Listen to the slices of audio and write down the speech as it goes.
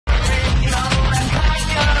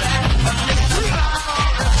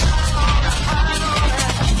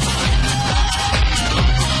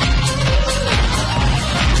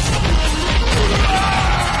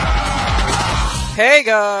Hey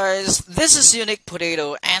guys, this is Unique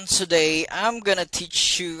Potato and today I'm gonna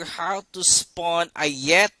teach you how to spawn a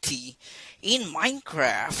Yeti in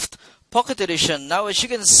Minecraft Pocket Edition. Now as you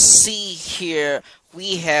can see here,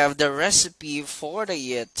 we have the recipe for the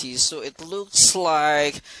Yeti. So it looks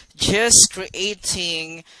like just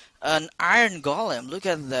creating an iron golem. Look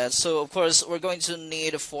at that. So of course we're going to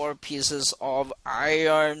need 4 pieces of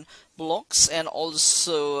iron blocks and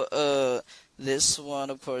also this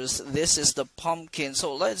one, of course, this is the pumpkin.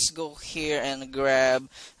 So let's go here and grab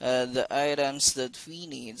the items that we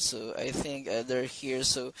need. So I think they're here.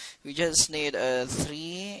 So we just need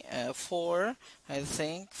four, I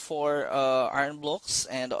think, four iron blocks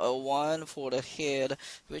and one for the head,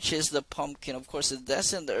 which is the pumpkin. Of course, it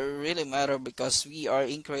doesn't really matter because we are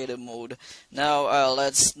in creative mode. Now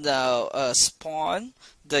let's now spawn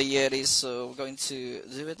the Yeti. So we're going to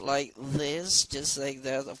do it like this, just like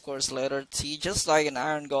that. Of course, letter T, just like an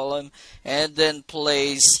iron golem, and then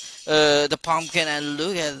place the pumpkin. And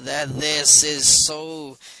look at that, this is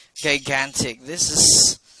so gigantic. This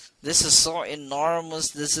is so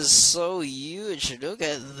enormous. This is so huge. Look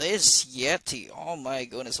at this Yeti. Oh my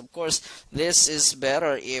goodness. Of course, this is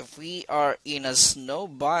better if we are in a snow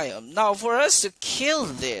biome. Now, for us to kill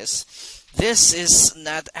this is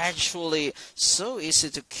not actually so easy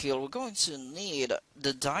to kill. We're going to need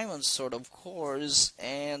the diamond sword, of course,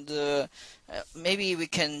 and maybe we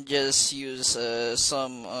can just use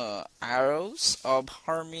some arrows of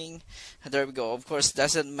harming. There we go. Of course,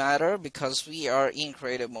 doesn't matter because we are in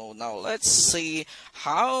creative mode. Now let's see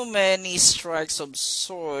how many strikes of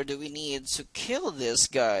sword do we need to kill this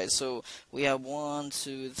guy. So we have 1,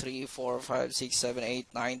 2, 3, 4, 5, 6, 7, 8,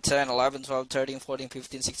 9, 10, 11, 12, 13, 14,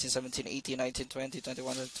 15, 16, 17, 18, 19, 20,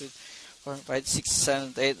 21, 22, 4, 5, 6,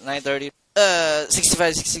 7, 8, 9, 30,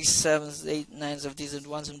 65, 66, 7, 8, 9, 17,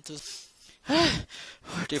 1, 2,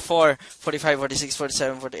 44, 45, 46,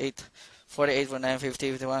 47, 48, 48, 49,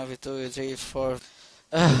 50, 51, 52, 53, 4,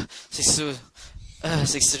 62,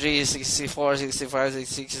 63, 64, 65,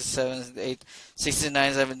 66, 67, 68,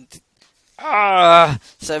 69, 70,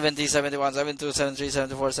 70, 71, 72, 73,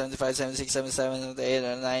 74, 75, 76, 77, 78,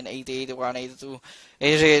 79, 80, 81, 82,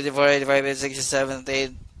 83, 84, 85, 86, 87,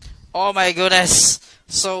 88. Oh my goodness!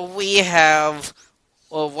 So we have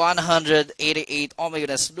 188. Oh my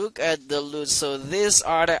goodness, look at the loot. So these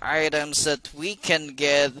are the items that we can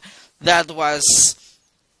get. That was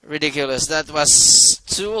ridiculous. That was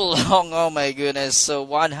too long. Oh my goodness. So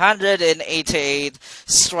 188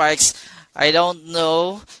 strikes. I don't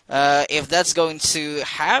know if that's going to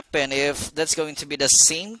happen, if that's going to be the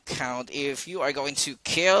same count, if you are going to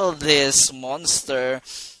kill this monster.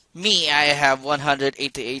 Me, I have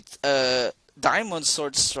 188 diamond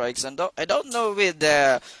sword strikes, and I don't know with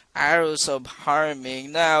the arrows of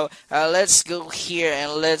harming. Now let's go here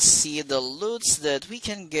and let's see the loots that we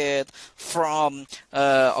can get from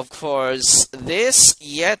of course this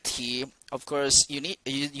Yeti. Of course, you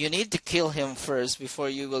need to kill him first before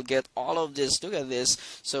you will get all of this. Look at this.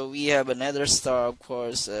 So we have another star, of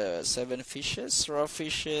course, 7 fishes, raw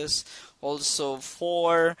fishes, also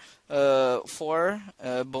 4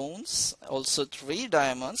 bones, also 3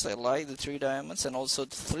 diamonds. I like the 3 diamonds, and also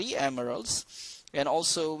 3 emeralds. And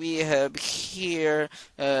also we have here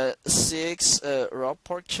 6 raw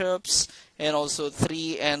pork chops, and also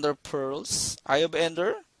 3 ender pearls. Eye of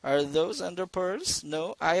ender. Are those ender pearls?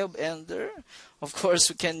 No, eye of ender. Of course,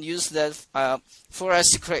 we can use that for us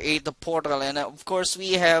to create the portal. And of course,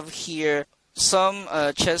 we have here some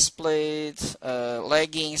chest plate,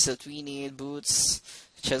 leggings that we need, boots,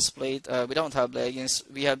 chest plate. We don't have leggings.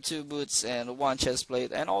 We have 2 boots and 1 chest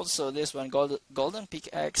plate, and also this one golden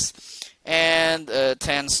pickaxe and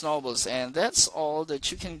 10 snowballs. And that's all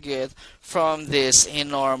that you can get from this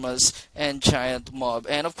enormous and giant mob.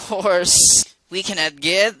 And of course, we cannot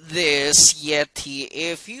get this Yeti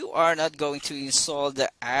if you are not going to install the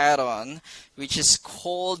add-on, which is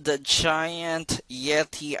called the Giant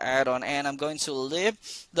Yeti add-on. And I'm going to leave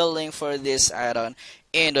the link for this add-on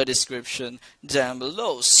in the description down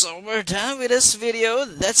below. So we're done with this video.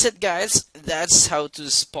 That's it, guys. That's how to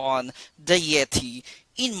spawn the Yeti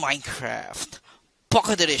in Minecraft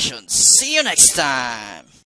Pocket Edition. See you next time.